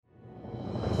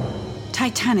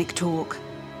Titanic Talk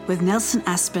with Nelson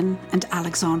Aspen and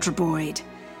Alexandra Boyd.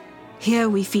 Here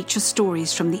we feature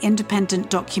stories from the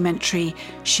independent documentary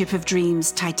Ship of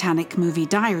Dreams Titanic Movie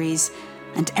Diaries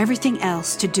and everything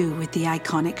else to do with the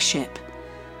iconic ship.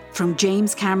 From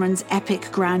James Cameron's epic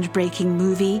groundbreaking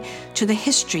movie to the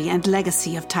history and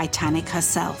legacy of Titanic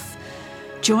herself.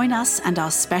 Join us and our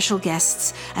special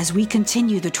guests as we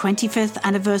continue the 25th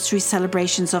anniversary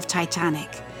celebrations of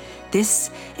Titanic.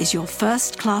 This is your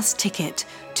first-class ticket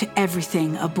to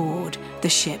everything aboard the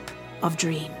Ship of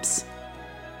Dreams.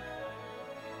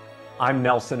 I'm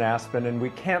Nelson Aspen, and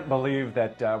we can't believe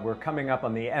that we're coming up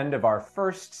on the end of our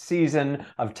first season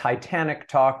of Titanic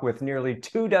Talk with nearly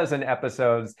 24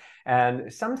 episodes.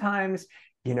 And sometimes,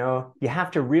 you know, you have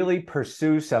to really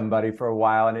pursue somebody for a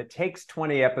while, and it takes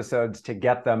 20 episodes to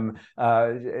get them,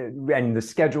 and the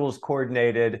schedule's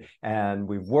coordinated, and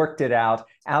we've worked it out.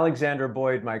 Alexandra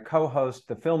Boyd, my co-host,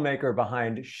 the filmmaker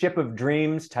behind Ship of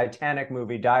Dreams, Titanic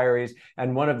Movie Diaries,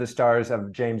 and one of the stars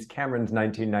of James Cameron's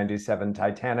 1997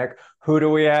 Titanic. Who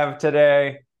do we have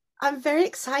today? I'm very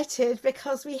excited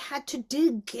because we had to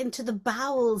dig into the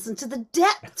bowels, into the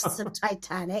depths of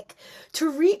Titanic to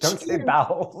reach... Don't say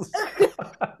bowels.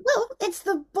 Well, it's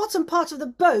the bottom part of the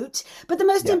boat, but the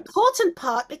most important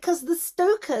part, because the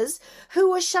stokers who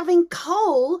were shoving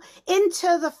coal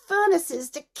into the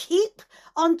furnaces to keep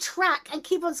on track and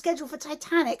keep on schedule for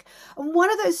Titanic. And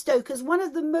one of those stokers, one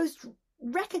of the most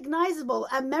recognizable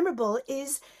and memorable,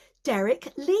 is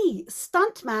Derek Lee,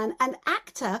 stuntman and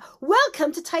actor.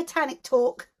 Welcome to Titanic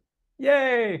Talk.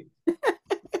 Yay!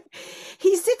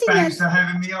 He's sitting there. Thanks for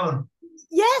having me on.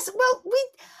 Yes, well,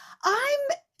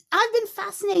 I've been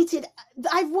fascinated.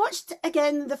 I've watched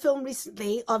again the film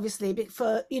recently, obviously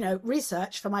for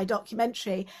research for my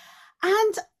documentary,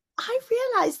 and I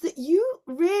realized that you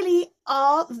really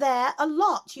are there a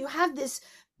lot. You have this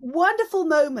wonderful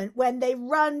moment when they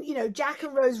run, Jack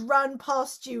and Rose run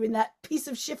past you in that piece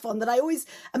of chiffon that I always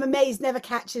am amazed never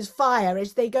catches fire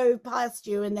as they go past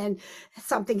you, and then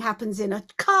something happens in a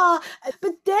car.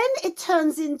 But then it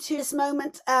turns into this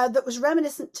moment that was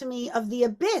reminiscent to me of The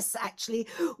Abyss, actually,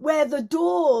 where the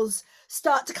doors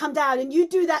start to come down and you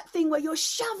do that thing where you're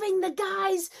shoving the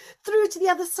guys through to the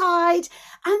other side.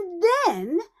 And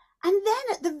then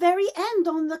at the very end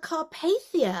on the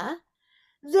Carpathia,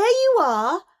 there you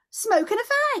are, smoking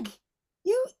a fag.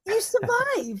 You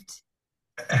survived.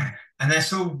 And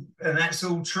that's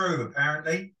all true,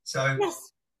 apparently. So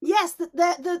yes.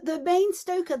 The main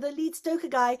stoker, the lead stoker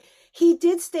guy, he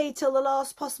did stay till the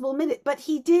last possible minute, but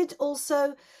he did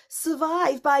also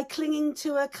survive by clinging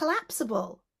to a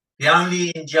collapsible. The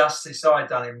only injustice I've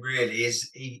done him really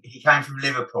is he came from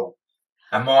Liverpool,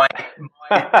 and my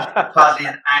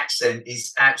Liverpudlian accent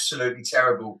is absolutely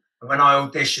terrible. And when I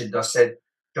auditioned, I said,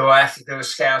 do I have to do a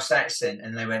Scouse accent?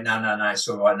 And they went, no, it's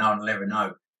all right. No one will ever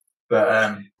know.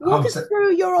 But walk us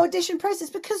through your audition process,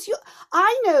 because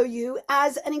I know you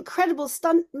as an incredible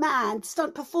stunt man,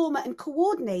 stunt performer and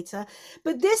coordinator.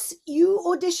 But you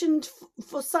auditioned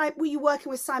for Simon. Were you working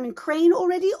with Simon Crane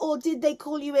already, or did they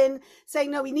call you in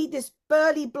saying, no, we need this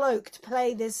burly bloke to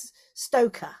play this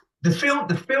stoker? The film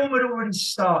had already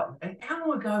started. How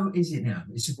long ago is it now?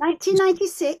 It's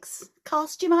 1996.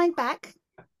 Cast your mind back.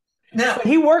 Now,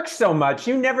 he works so much,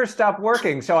 you never stop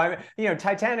working. So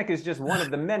Titanic is just one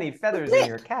of the many feathers in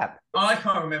your cap. I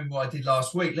can't remember what I did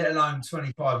last week, let alone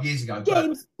 25 years ago.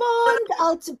 James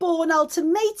Bond, Bourne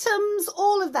Ultimatums,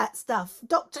 all of that stuff.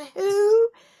 Doctor Who,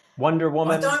 Wonder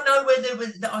Woman. I don't know where there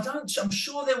was. I'm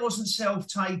sure there wasn't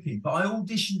self-taping, but I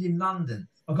auditioned in London.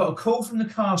 I got a call from the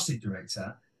casting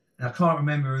director, and I can't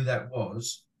remember who that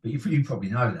was. But you probably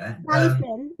know that.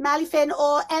 Mally Finn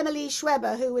or Emily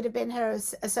Schweber, who would have been her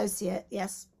associate,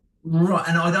 yes. Right,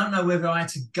 and I don't know whether I had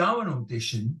to go and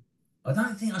audition. I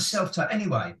don't think I self-taped.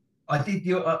 Anyway, I did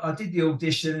the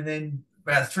audition, and then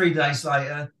about 3 days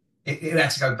later, it had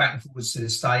to go back and forwards to the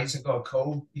States. I got a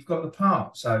call, you've got the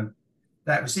part. So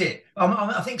that was it.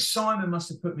 I think Simon must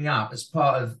have put me up as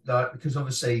part of, because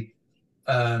obviously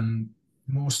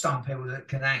more stunt people that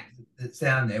can act that's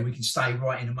down there, we can stay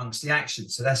right in amongst the action.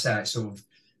 So that's how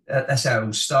it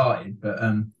all started. But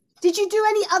did you do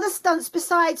any other stunts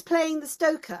besides playing the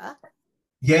stoker?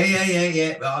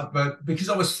 Yeah. But because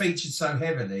I was featured so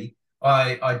heavily,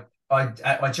 I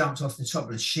jumped off the top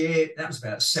of the ship. That was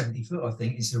about 70 foot, I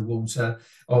think, into the water.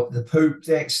 Or the poop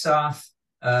deck stuff.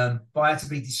 But I had to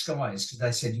be disguised because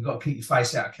they said you've got to keep your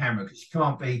face out of camera because you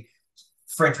can't be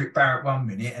Frederick Barrett 1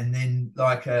 minute and then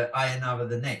like another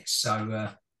the next. So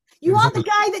you are the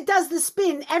guy that does the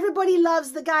spin. Everybody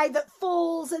loves the guy that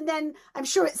falls, and then I'm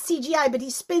sure it's CGI, but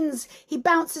he spins. He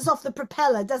bounces off the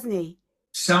propeller, doesn't he?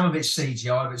 Some of it's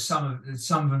CGI, but some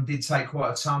of them did take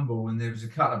quite a tumble, and there was a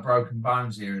couple of broken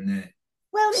bones here and there.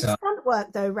 Well, it's So, stunt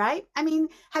work, though, right? I mean,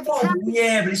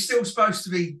 yeah, but it's still supposed to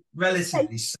be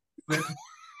relatively safe.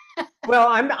 Well,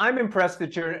 I'm impressed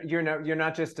that you're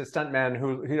not just a stuntman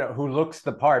who looks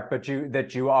the part, but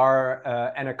you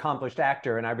are an accomplished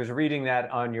actor. And I was reading that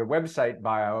on your website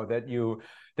bio that you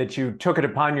took it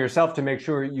upon yourself to make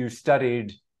sure you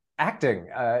studied acting.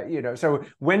 So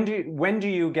when do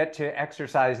you get to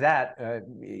exercise that?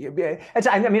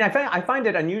 I find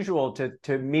it unusual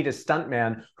to meet a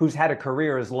stuntman who's had a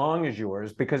career as long as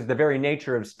yours, because the very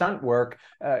nature of stunt work,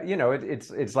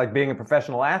 it's like being a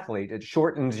professional athlete. It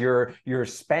shortens your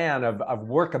span of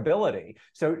workability.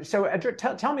 So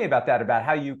tell me about that, about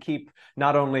how you keep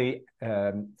not only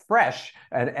fresh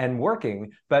and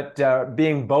working, but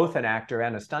being both an actor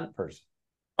and a stunt person.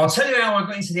 I'll tell you how I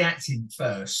got into the acting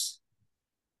first.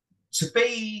 To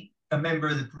be a member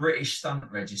of the British Stunt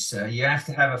Register, you have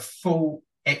to have a full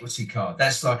equity card.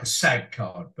 That's like a SAG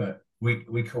card, but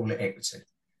we call it equity.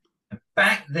 And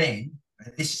back then,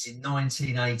 and this is in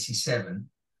 1987,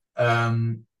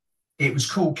 it was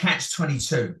called Catch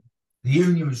 22. The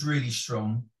union was really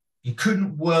strong. You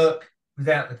couldn't work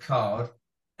without the card,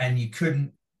 and you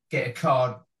couldn't get a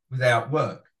card without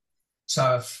work.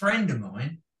 So a friend of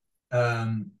mine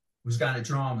was going to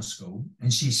drama school,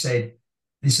 and she said,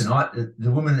 "Listen,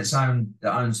 the woman that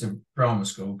owns the drama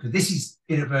school, because this is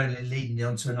inadvertently leading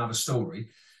on to another story.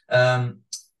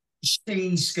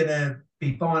 She's going to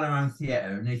be buying her own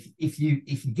theatre, and if you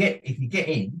get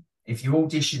in, if you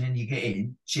audition and you get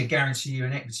in, she'll guarantee you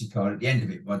an equity card at the end of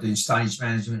it by doing stage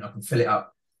management. I can fill it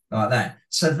up like that."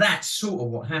 So that's sort of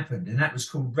what happened, and that was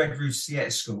called Red Roost Theatre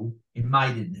School in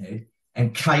Maidenhead,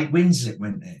 and Kate Winslet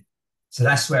went there. So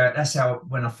that's how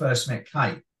when I first met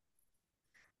Kate.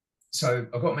 So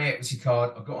I got my equity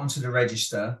card, I got onto the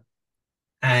register,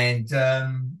 and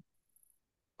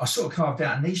I sort of carved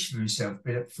out a niche for myself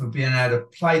for being able to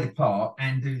play the part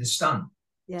and do the stunt.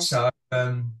 Yeah. So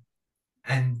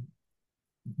and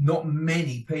not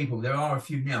many people, there are a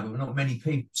few now, but not many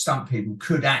stunt people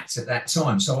could act at that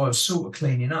time. So I was sort of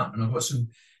cleaning up, and I got some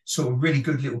sort of really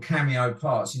good little cameo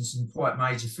parts in some quite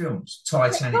major films.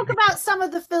 Titanic. Talk about some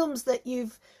of the films that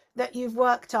you've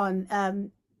worked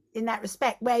on in that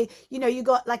respect, where you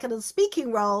got like a little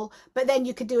speaking role, but then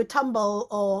you could do a tumble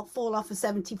or fall off a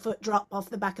 70-foot drop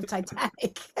off the back of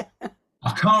Titanic.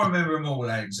 I can't remember them all,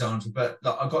 Alexandra, but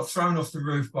I got thrown off the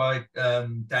roof by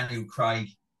Daniel Craig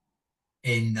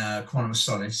in Quantum of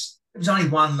Solace. It was only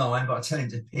one line, but I tell him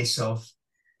to piss off.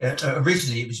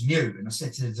 Originally, it was mute, and I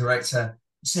said to the director,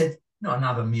 I said, "Not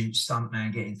another mute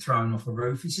stuntman getting thrown off a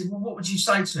roof." He said, "Well, what would you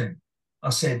say to him?" I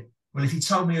said, "Well, if he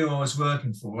told me who I was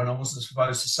working for and I wasn't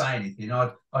supposed to say anything,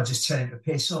 I'd just tell him to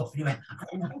piss off." And he went, "I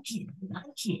don't like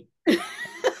it.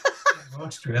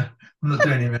 Austria. I'm not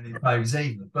doing him any favours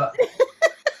either." But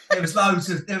there was loads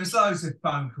of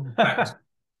phone calls back to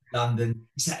London.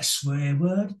 "Is that a swear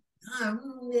word?" "No."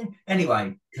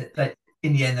 Anyway,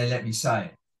 in the end, they let me say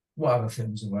it. What other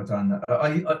films have I done?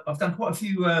 I've done quite a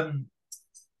few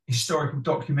historical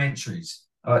documentaries.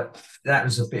 That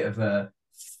was a bit of a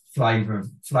flavor of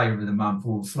the month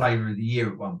or flavor of the year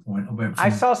at one point. I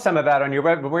saw some of that on your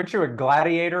web. Weren't you a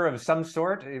gladiator of some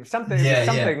sort? Something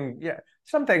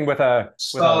with a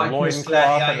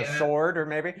loincloth and a sword, or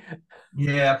maybe.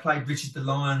 Yeah, I played Richard the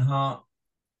Lionheart.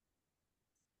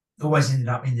 Always ended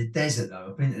up in the desert, though.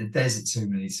 I've been to the desert too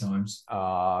many times.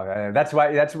 That's why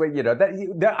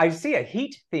I see a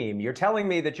heat theme. You're telling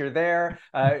me that you're there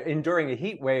enduring a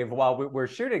heat wave while we're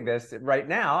shooting this right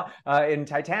now in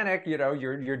Titanic.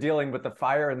 You're dealing with the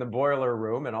fire in the boiler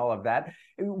room and all of that.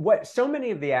 What so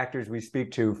many of the actors we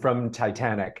speak to from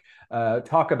Titanic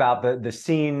talk about the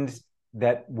scenes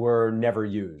that were never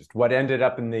used, what ended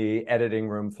up in the editing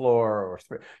room floor.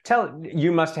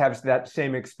 You must have that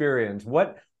same experience.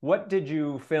 What did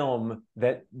you film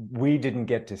that we didn't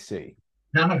get to see?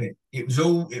 None of it. It was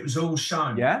all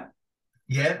shown. Yeah.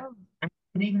 Yeah. I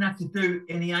didn't even have to do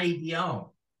any ADR.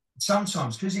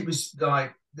 Sometimes, because it was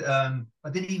like I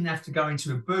didn't even have to go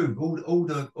into a booth. All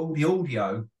the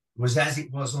audio was as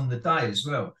it was on the day as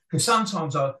well. Because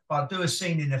sometimes I'll do a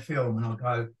scene in a film and I'll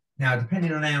go, now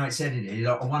depending on how it's edited,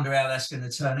 I wonder how that's going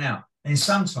to turn out. And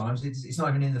sometimes it's not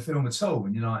even in the film at all.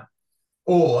 And you're like,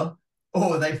 or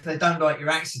if they don't like your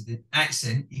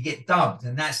accent, you get dubbed,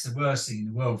 and that's the worst thing in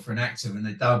the world for an actor when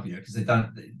they dub you, because they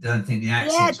don't think the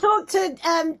accent. Yeah, talk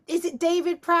to is it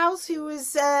David Prowse, who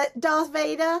was Darth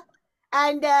Vader,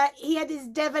 and he had his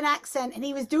Devon accent, and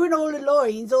he was doing all the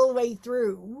lines all the way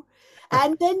through,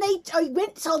 and then I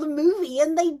went to the movie,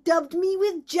 and they dubbed me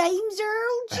with James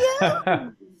Earl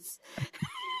Jones.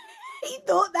 He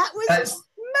thought that was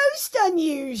most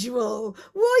unusual.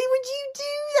 Why would you do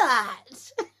that?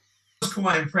 I was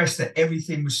quite impressed that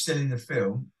everything was still in the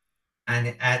film,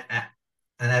 and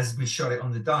as we shot it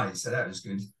on the day, so that was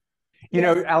good. You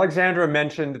know, Alexandra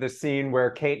mentioned the scene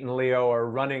where Kate and Leo are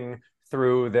running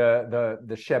through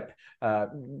the ship,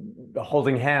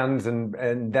 holding hands,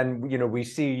 and then we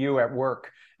see you at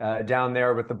work down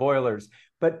there with the boilers.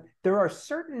 But there are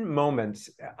certain moments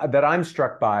that I'm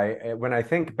struck by when I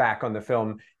think back on the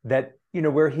film that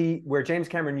where James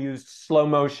Cameron used slow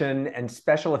motion and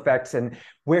special effects, and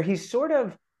where he sort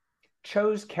of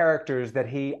chose characters that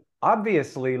he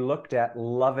obviously looked at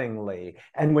lovingly.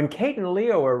 And when Kate and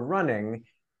Leo are running,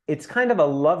 it's kind of a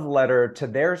love letter to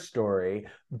their story.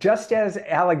 Just as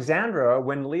Alexandra,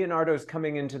 when Leonardo's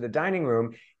coming into the dining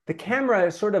room, the camera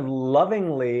sort of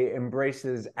lovingly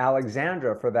embraces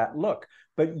Alexandra for that look.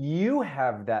 But you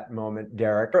have that moment,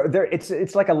 Derek.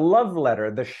 It's like a love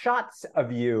letter. The shots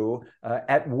of you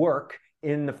at work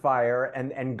in the fire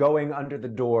and going under the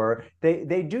door,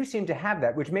 they do seem to have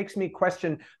that, which makes me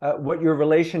question what your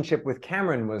relationship with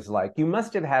Cameron was like. You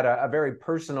must have had a very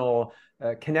personal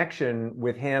connection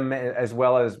with him, as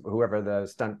well as whoever the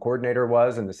stunt coordinator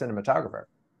was and the cinematographer.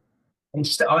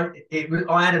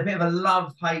 I had a bit of a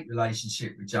love-hate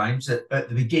relationship with James at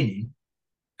the beginning,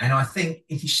 and I think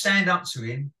if you stand up to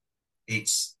him, and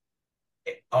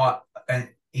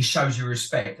he shows you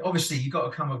respect. Obviously, you've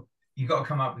got to come up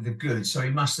with the good. So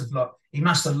he must have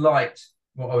liked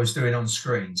what I was doing on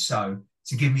screen. So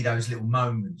to give me those little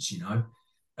moments,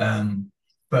 but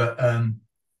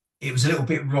it was a little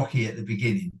bit rocky at the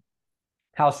beginning.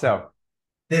 How so?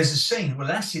 There's a scene, well,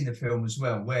 that's in the film as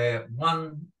well, where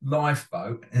one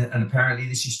lifeboat, and apparently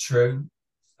this is true,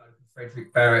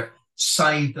 Frederick Barrett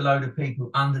saved a load of people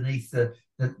underneath the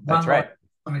that's right,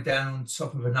 coming down on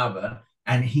top of another,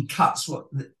 and he cuts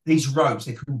these ropes,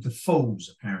 they're called the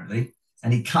falls apparently,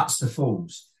 and he cuts the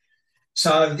falls.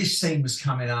 So this scene was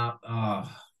coming up, I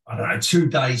don't know, 2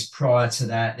 days prior to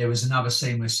that. There was another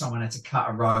scene where someone had to cut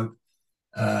a rope,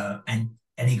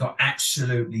 and he got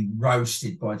absolutely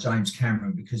roasted by James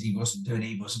Cameron because he wasn't doing it,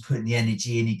 he wasn't putting the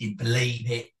energy in, he didn't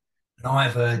believe it. And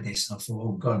I've heard this and I thought,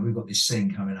 oh God, we've got this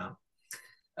scene coming up.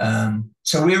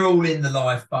 So we're all in the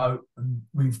lifeboat, and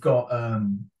we've got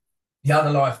the other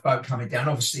lifeboat coming down.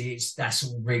 Obviously, that's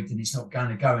all rigged and it's not going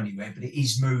to go anywhere, but it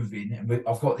is moving. And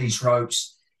I've got these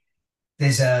ropes.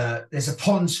 There's a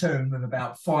pontoon with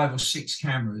about 5 or 6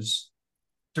 cameras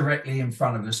directly in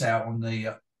front of us out on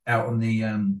the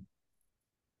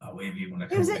whatever you want to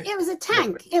call it. It was a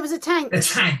tank. It was a tank. A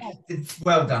tank.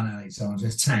 Well done, Alexandra.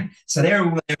 A tank. So they're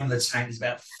all there on the tank. There's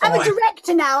about 5. I'm a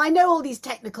director now. I know all these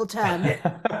technical terms.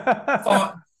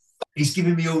 He's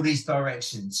giving me all these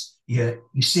directions. You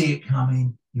see it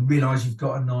coming. You realise you've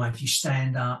got a knife. You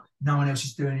stand up. No one else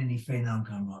is doing anything. And I'm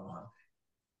going, right.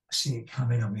 I see it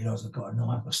coming. I realise I've got a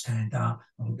knife. I stand up.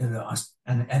 And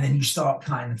then you start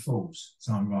cutting the falls.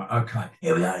 So I'm right. Okay.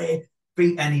 Here we go.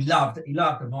 And he loved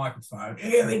the microphone.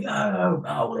 Here we go.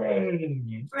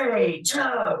 Rolling. 3, 2,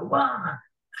 1.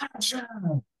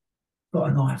 Action. Got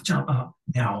a knife. Jump up.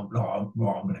 Now, I'm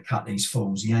going to cut these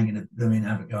falls. He ain't going to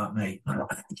have a go at me. And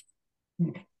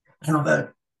I've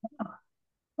heard,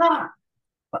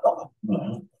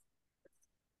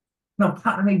 no,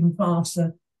 cut them even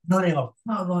faster. Nothing off.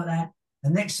 Not like that.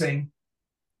 The next thing,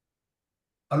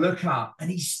 I look up and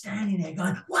he's standing there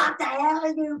going, "What the hell are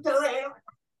you doing?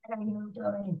 What are you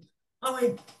doing?" I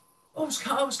went, I was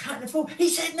cutting the fall. He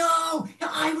said, "No,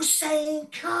 I was saying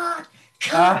cut."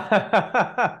 And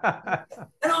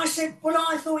I said, "Well,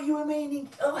 I thought you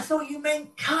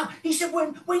meant cut." He said,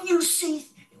 when you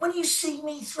see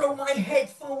me throw my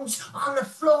headphones on the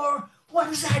floor, what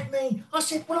does that mean? I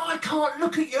said, "Well, I can't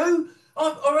look at you,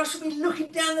 or else I'll be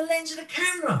looking down the lens of the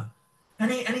camera."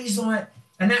 And he's like,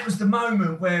 and that was the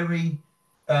moment where he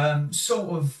sort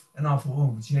of, and I thought,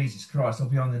 "Oh, Jesus Christ, I'll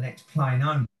be on the next plane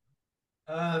home."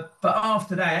 But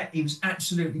after that, he was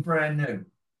absolutely brand new.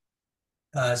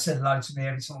 Said hello to me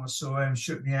every time I saw him,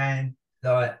 shook my hand,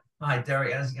 like, "Hi,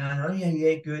 Derek, how's it going?" "Oh,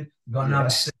 yeah, good." We've got another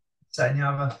scene, saying the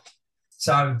other.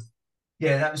 So,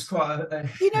 yeah, that was quite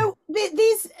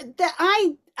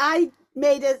I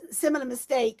made a similar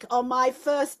mistake on my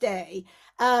first day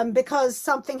because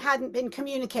something hadn't been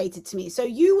communicated to me. So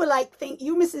you were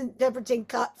you misinterpreting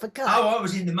cut for cut. Oh, I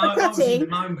was in the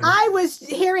moment. I was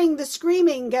hearing the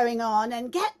screaming going on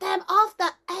and get them off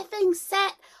the effing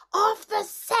set, off the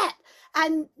set.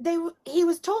 And he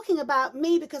was talking about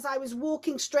me because I was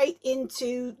walking straight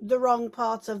into the wrong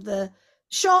part of the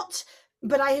shot.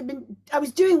 But I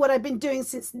was doing what I've been doing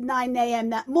since 9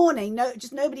 a.m. that morning.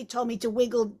 Nobody told me to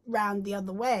wiggle round the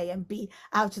other way and be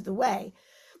out of the way.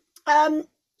 And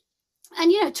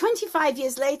 25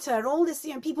 years later, and all this,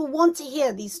 people want to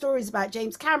hear these stories about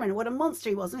James Cameron, what a monster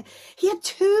he was. I mean, he had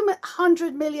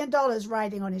 $200 million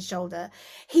riding on his shoulder.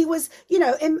 He was,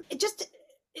 and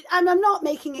I'm not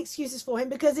making excuses for him,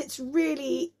 because it's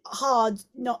really hard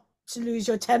not to lose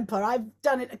your temper. I've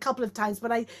done it a couple of times,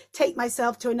 but I take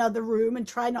myself to another room and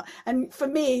try not, and for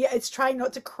me, it's trying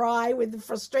not to cry with the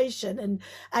frustration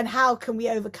and how can we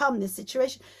overcome this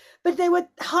situation. But there were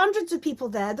hundreds of people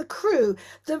there, the crew,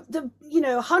 the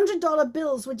 $100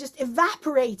 bills were just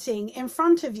evaporating in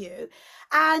front of you.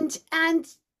 And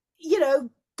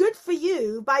good for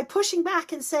you by pushing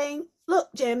back and saying, look,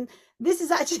 Jim, this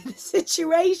is actually the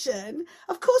situation.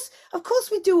 Of course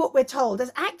we do what we're told.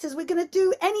 As actors, we're going to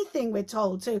do anything we're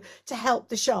told to help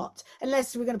the shot,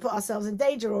 unless we're going to put ourselves in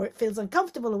danger or it feels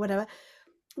uncomfortable or whatever.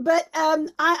 But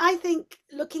I think,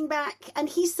 looking back, and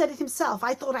he said it himself,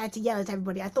 I thought I had to yell at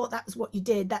everybody. I thought that was what you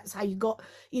did. That's how you got,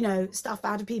 stuff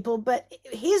out of people. But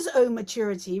his own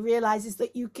maturity realizes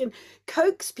that you can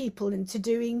coax people into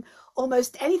doing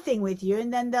almost anything with you,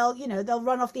 and then they'll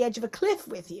run off the edge of a cliff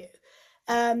with you.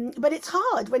 But it's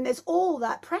hard when there's all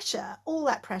that pressure.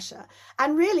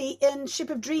 And really, in Ship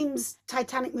of Dreams,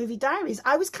 Titanic movie diaries,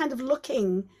 I was kind of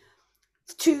looking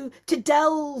to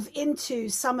delve into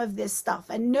some of this stuff,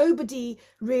 and nobody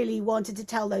really wanted to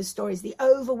tell those stories. The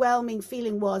overwhelming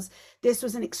feeling was this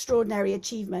was an extraordinary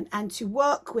achievement, and to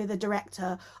work with a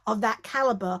director of that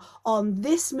caliber on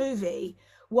this movie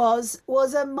was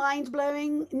a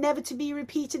mind-blowing, never to be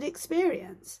repeated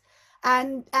experience.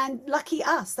 And lucky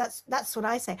us. That's what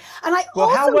I say. And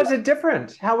how was it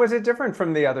different? How was it different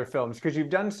from the other films? Because you've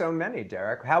done so many,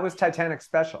 Derek. How was Titanic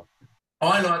special?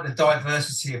 I like the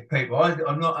diversity of people. I've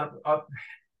done a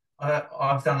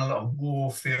lot of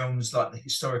war films, like the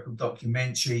historical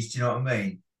documentaries. Do you know what I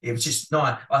mean? It was just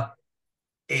nice.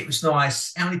 It was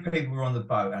nice. How many people were on the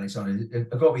boat, Alexander?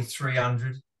 It got to be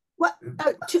 300. What?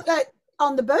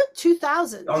 On the boat,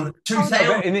 2,000. On the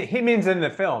 2,000. He means in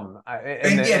the film.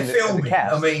 Filming.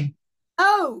 The I mean.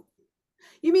 Oh.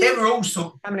 You mean there were all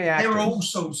sorts? How many actors? There were all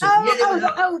sorts. There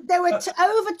were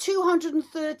over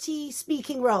 230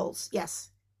 speaking roles. Yes.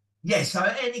 Yes. So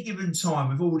at any given time,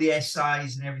 with all the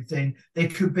essays and everything, there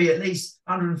could be at least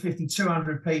 150,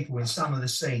 200 people in some of the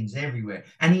scenes everywhere,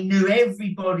 and he knew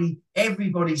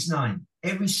everybody's name,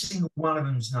 every single one of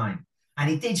them's name, and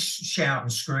he did shout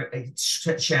and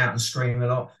scream a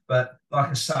lot. But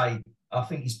like I say, I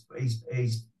think his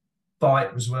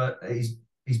bark was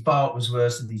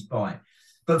worse than his bite.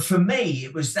 But for me,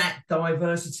 it was that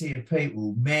diversity of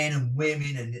people, men and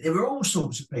women, and there were all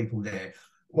sorts of people there.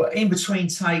 Well, in between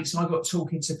takes, I got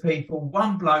talking to people.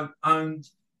 One bloke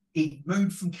he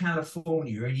moved from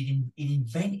California, and he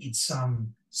invented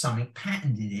something,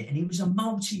 patented it, and he was a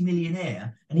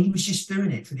multi-millionaire, and he was just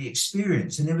doing it for the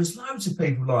experience. And there was loads of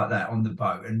people like that on the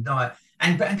boat, and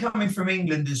coming from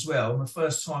England as well. My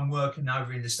first time working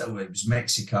over in it was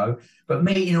Mexico, but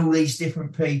meeting all these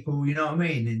different people, you know what I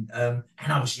mean? And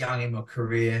I was young in my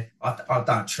career. I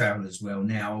don't travel as well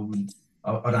now.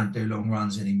 I don't do long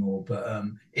runs anymore. But I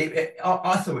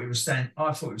thought it was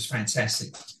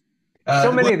fantastic.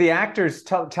 So many of the actors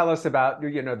tell us about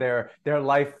their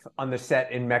life on the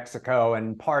set in Mexico,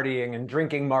 and partying and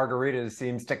drinking margaritas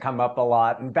seems to come up a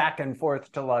lot, and back and forth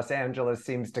to Los Angeles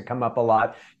seems to come up a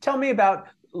lot. Tell me about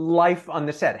life on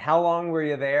the set. How long were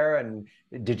you there, and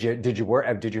did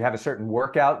you have a certain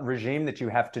workout regime that you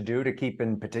have to do to keep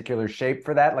in particular shape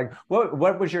for that? Like,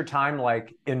 what was your time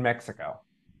like in Mexico?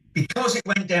 Because it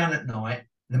went down at night.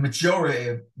 The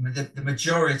majority,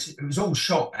 it was all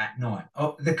shot at night.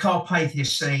 The Carpathia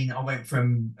scene, I went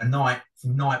from night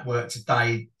work to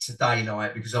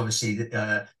daylight, because obviously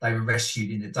they were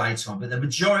rescued in the daytime. But the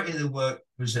majority of the work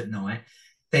was at night.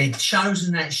 They'd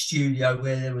chosen that studio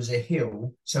where there was a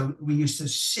hill, so we used to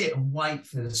sit and wait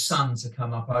for the sun to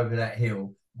come up over that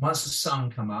hill. Once the sun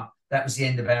come up, that was the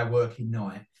end of our working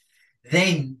night.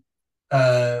 Then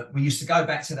we used to go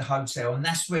back to the hotel, and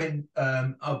that's when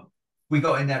we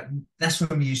got in that. That's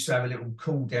when we used to have a little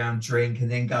cool down drink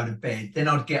and then go to bed. Then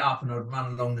I'd get up and I'd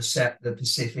run along the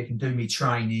Pacific and do my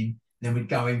training. Then we'd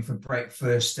go in for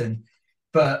breakfast,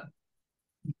 but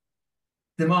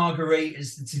the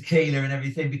margaritas, the tequila, and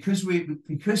everything, because we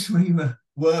were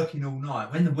working all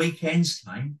night. When the weekends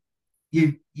came,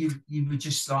 you were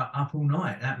just like up all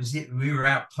night. That was it. We were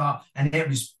out and it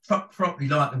was properly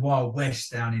like the Wild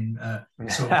West down in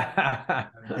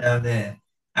down there.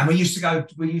 And we used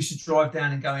to drive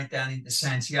down and go down into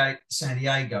San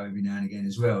Diego every now and again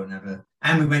as well,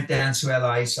 and we went down to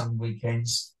LA some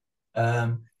weekends.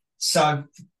 So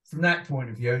from that point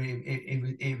of view,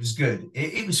 it was good.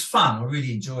 It was fun. I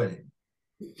really enjoyed it.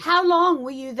 How long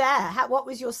were you there? What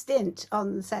was your stint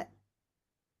on the set?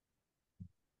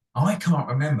 I can't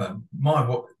remember. My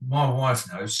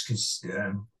wife knows because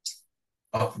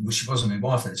well, she wasn't my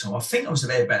wife at the time. I think I was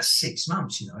there about 6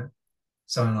 months,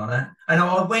 something like that. And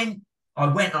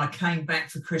I came back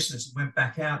for Christmas and went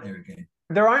back out there again.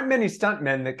 There aren't many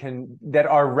stuntmen that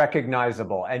are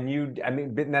recognizable, and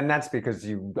and that's because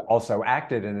you also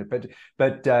acted in it.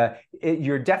 But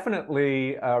you're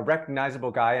definitely a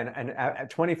recognizable guy, and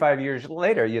 25 years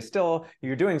later,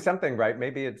 you're doing something right.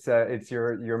 Maybe it's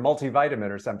your multivitamin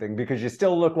or something, because you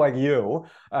still look like you,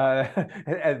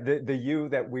 the you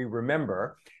that we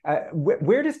remember.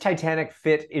 Where does Titanic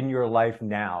fit in your life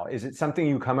now? Is it something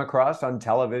you come across on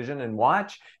television and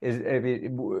watch?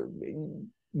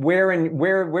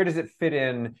 Where does it fit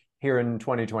in here in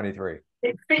 2023?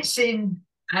 It fits in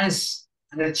as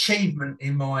an achievement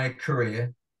in my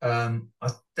career. I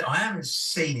haven't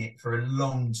seen it for a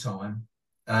long time.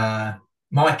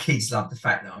 My kids love the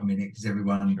fact that I'm in it because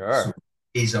everyone Sure. sort of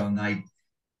is on. The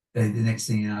next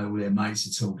thing you know, all their mates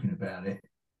are talking about it.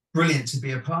 Brilliant to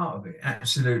be a part of it.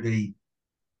 Absolutely,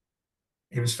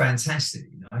 it was fantastic.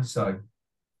 So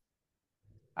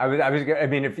I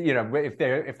mean,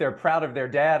 if they're proud of their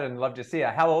dad and love to see it,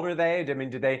 how old are they? I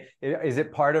mean, is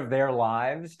it part of their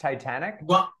lives, Titanic?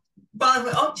 what? But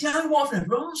do you know what? I've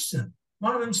never asked them.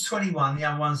 One of them's 21, the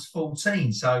other one's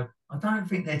 14. So I don't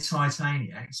think they're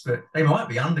Titaniacs, but they might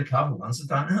be undercover ones.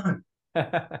 I don't know.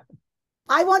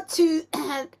 I want to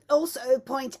also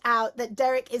point out that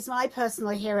Derek is my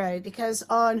personal hero because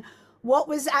on what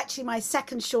was actually my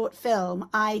second short film,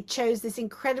 I chose this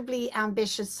incredibly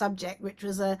ambitious subject, which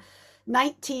was a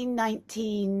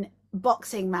 1919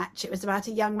 boxing match. It was about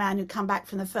a young man who'd come back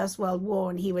from the First World War,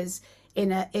 and he was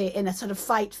in a sort of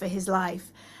fight for his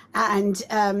life. And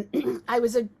I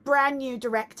was a brand new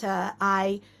director.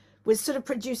 I was sort of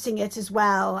producing it as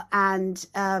well, and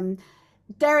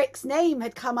Derek's name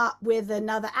had come up with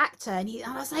another actor, and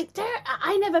I was like, Derek,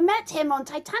 I never met him on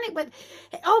Titanic, but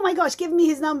oh my gosh, give me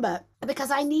his number,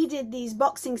 because I needed these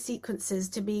boxing sequences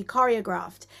to be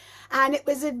choreographed. And it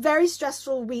was a very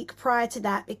stressful week prior to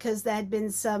that because there had been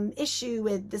some issue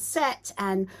with the set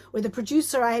and with the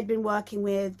producer I had been working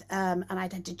with, and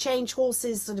I'd had to change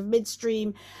horses sort of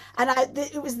midstream. And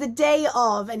it was the day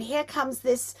of, and here comes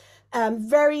this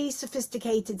very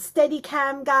sophisticated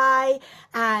Steadicam guy,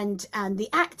 and the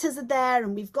actors are there,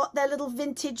 and we've got their little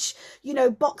vintage,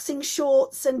 boxing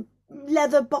shorts and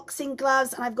leather boxing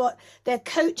gloves, and I've got their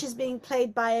coach is being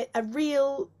played by a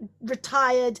real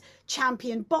retired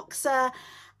champion boxer,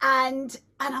 and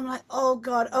I'm like, oh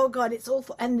god, it's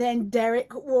awful. And then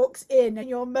Derek walks in, and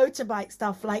your motorbike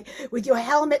stuff, like with your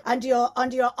helmet under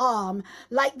your arm,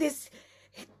 like this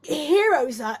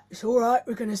hero's like, it's all right,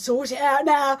 we're going to sort it out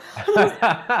now. Like,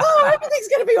 oh, everything's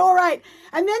going to be all right.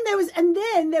 And then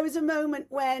there was a moment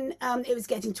when it was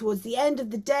getting towards the end of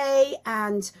the day,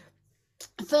 and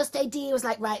first AD was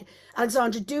like, right,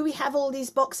 Alexandra, do we have all these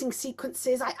boxing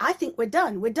sequences? I think we're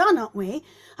done, aren't we?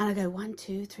 And I go, 1,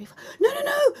 2, 3, 4. No,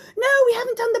 we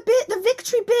haven't done the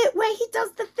victory bit where he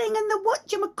does the thing and the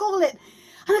whatchamacallit.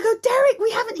 And I go, Derek,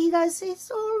 we haven't. He goes,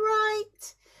 it's all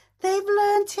right, they've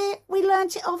learnt it, we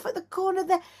learnt it off at the corner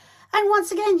there. And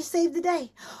once again, you saved the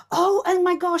day. Oh, and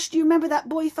my gosh, do you remember that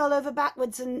boy fell over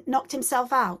backwards and knocked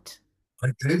himself out? I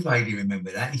do vaguely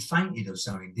remember that. He fainted or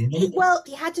something, didn't he? Well,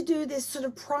 he had to do this sort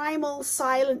of primal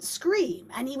silent scream,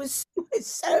 and he was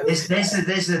so.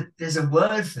 There's a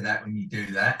word for that when you do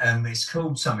that. It's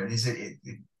called something.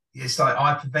 It's like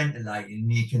hyperventilating,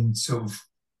 and you can sort of.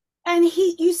 And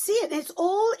you see it. It's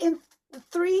all in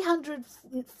 300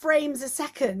 frames a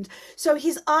second, so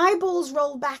his eyeballs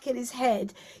roll back in his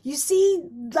head. You see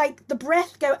like the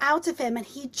breath go out of him, and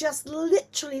he just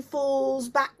literally falls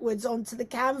backwards onto the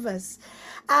canvas,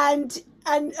 and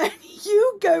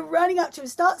you go running up to him,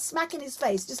 start smacking his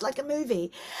face just like a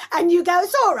movie, and you go,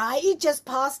 it's all right, he just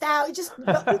passed out, he just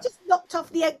knocked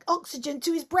off the oxygen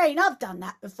to his brain. I've done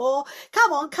that before,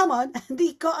 come on. And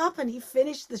he got up and he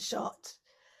finished the shot.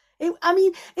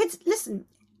 Listen,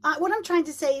 what I'm trying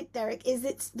to say, Derek, is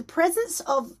it's the presence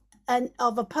of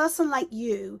a person like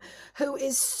you who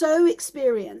is so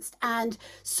experienced and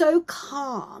so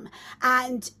calm,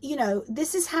 and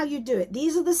this is how you do it.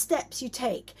 These are the steps you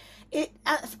take. It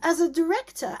as a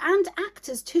director and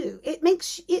actors too.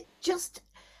 It just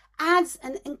adds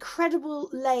an incredible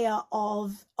layer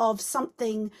of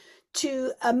something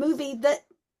to a movie that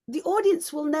the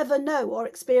audience will never know or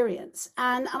experience.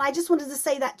 And I just wanted to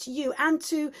say that to you and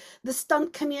to the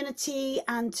stunt community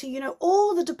and to,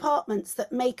 all the departments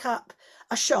that make up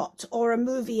a shot or a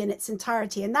movie in its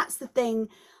entirety. And that's the thing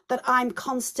that I'm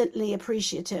constantly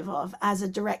appreciative of as a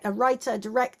writer,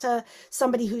 director,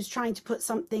 somebody who's trying to put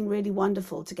something really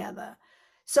wonderful together.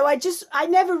 So I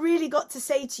never really got to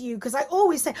say to you, because I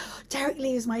always say, oh, Derek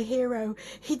Lee is my hero.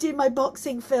 He did my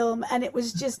boxing film. And it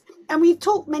was just, and we've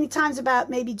talked many times about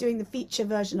maybe doing the feature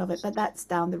version of it, but that's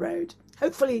down the road.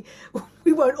 Hopefully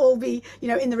we won't all be,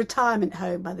 in the retirement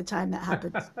home by the time that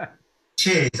happens.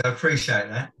 Cheers. I appreciate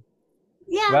that.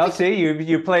 Yeah. Well, see,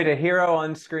 you played a hero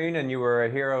on screen and you were a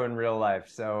hero in real life.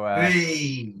 So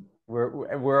Hey.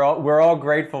 we're all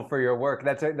grateful for your work.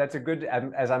 That's a good.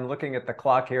 As I'm looking at the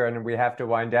clock here, and we have to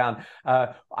wind down.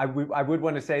 I would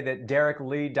want to say that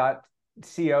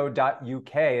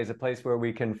dereklee.co.uk is a place where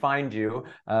we can find you.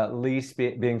 Lee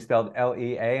being spelled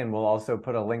Lea, and we'll also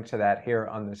put a link to that here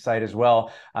on the site as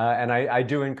well. And I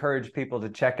do encourage people to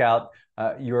check out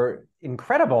your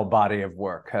incredible body of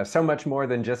work. So much more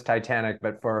than just Titanic,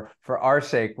 but for our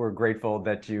sake, we're grateful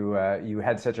that you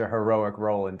had such a heroic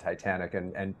role in Titanic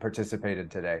and participated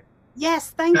today.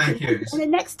 Yes, thank you. And the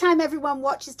next time everyone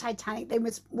watches Titanic, they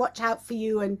must watch out for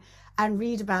you and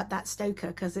read about that stoker,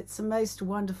 because it's the most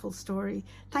wonderful story.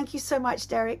 Thank you so much,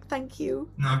 Derek. Thank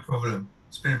you. No problem.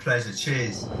 It's been a pleasure.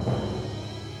 Cheers.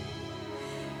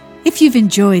 If you've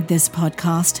enjoyed this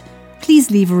podcast, please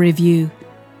leave a review.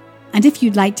 And if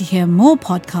you'd like to hear more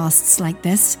podcasts like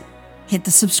this, hit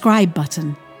the subscribe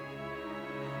button.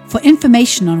 For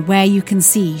information on where you can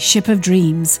see Ship of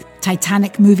Dreams,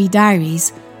 Titanic Movie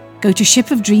Diaries, go to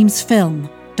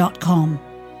shipofdreamsfilm.com.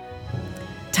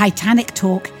 Titanic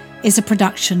Talk is a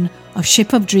production of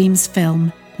Ship of Dreams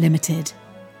Film Limited.